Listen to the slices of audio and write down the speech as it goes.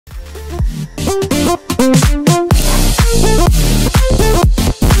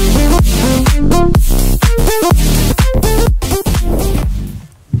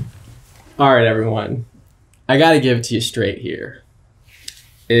All right, everyone. I got to give it to you straight here.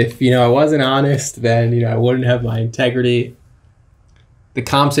 If, I wasn't honest, then, I wouldn't have my integrity. The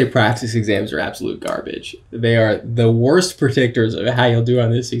COMSAE practice exams are absolute garbage. They are the worst predictors of how you'll do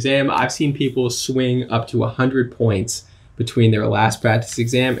on this exam. I've seen people swing up to 100 points between their last practice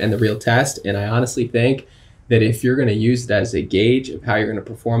exam and the real test. And I honestly think that if you're going to use it as a gauge of how you're going to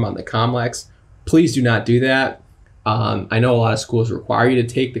perform on the COMLEX, please do not do that. I know a lot of schools require you to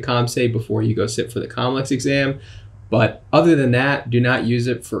take the COMSAE before you go sit for the COMLEX exam, but other than that, do not use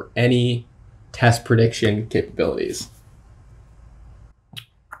it for any test prediction capabilities.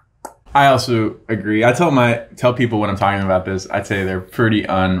 I also agree. I tell people when I'm talking about this, I'd say they're pretty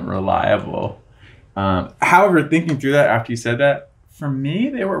unreliable. However, thinking through that after you said that, for me,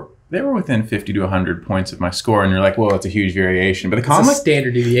 they were within 50 to 100 points of my score, and you're like, well, it's a huge variation. But the COMLEX, it's a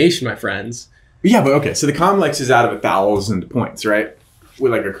standard deviation, my friends. Yeah, but okay, so the COMLEX is out of 1,000 points, right?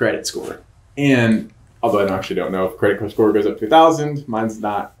 With like a credit score. And although I actually don't know if credit score goes up to 1,000, mine's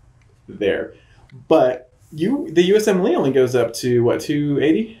not there. But the USMLE only goes up to what,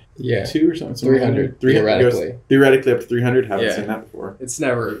 280? Yeah. 2 or something? 300, theoretically. Theoretically up to 300. Haven't seen that before.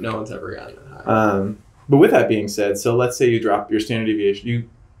 No one's ever gotten that high. But with that being said, so let's say you drop your standard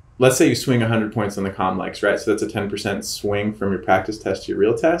deviation. Let's say you swing 100 points on the COMLEX, right? So that's a 10% swing from your practice test to your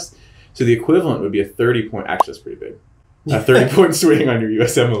real test. So the equivalent would be a 30-point, actually that's pretty big, a 30-point swing on your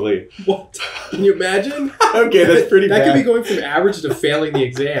USMLE. What? Can you imagine? Okay, that's pretty bad. That could be going from average to failing the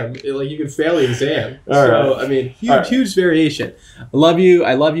exam. Like, you could fail the exam. All right. I mean, huge variation. I love you,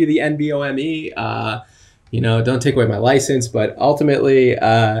 the NBOME. Don't take away my license, but ultimately,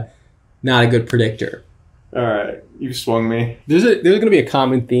 not a good predictor. All right, you swung me. There's going to be a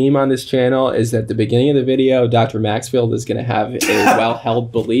common theme on this channel is that the beginning of the video, Dr. Maxfield is going to have a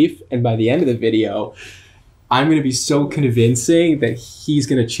well-held belief, and by the end of the video, I'm going to be so convincing that he's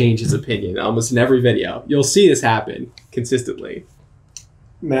going to change his opinion almost in every video. You'll see this happen consistently.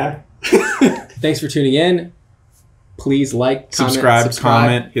 Nah. Thanks for tuning in. Please like, subscribe,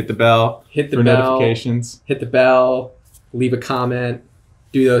 comment, hit the bell. Hit the for bell. Notifications. Hit the bell. Leave a comment.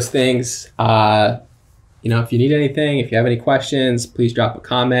 Do those things. If you need anything, if you have any questions, please drop a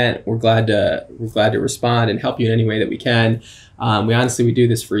comment. We're glad to respond and help you in any way that we can. We do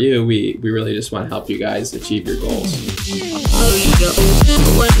this for you. We really just want to help you guys achieve your goals.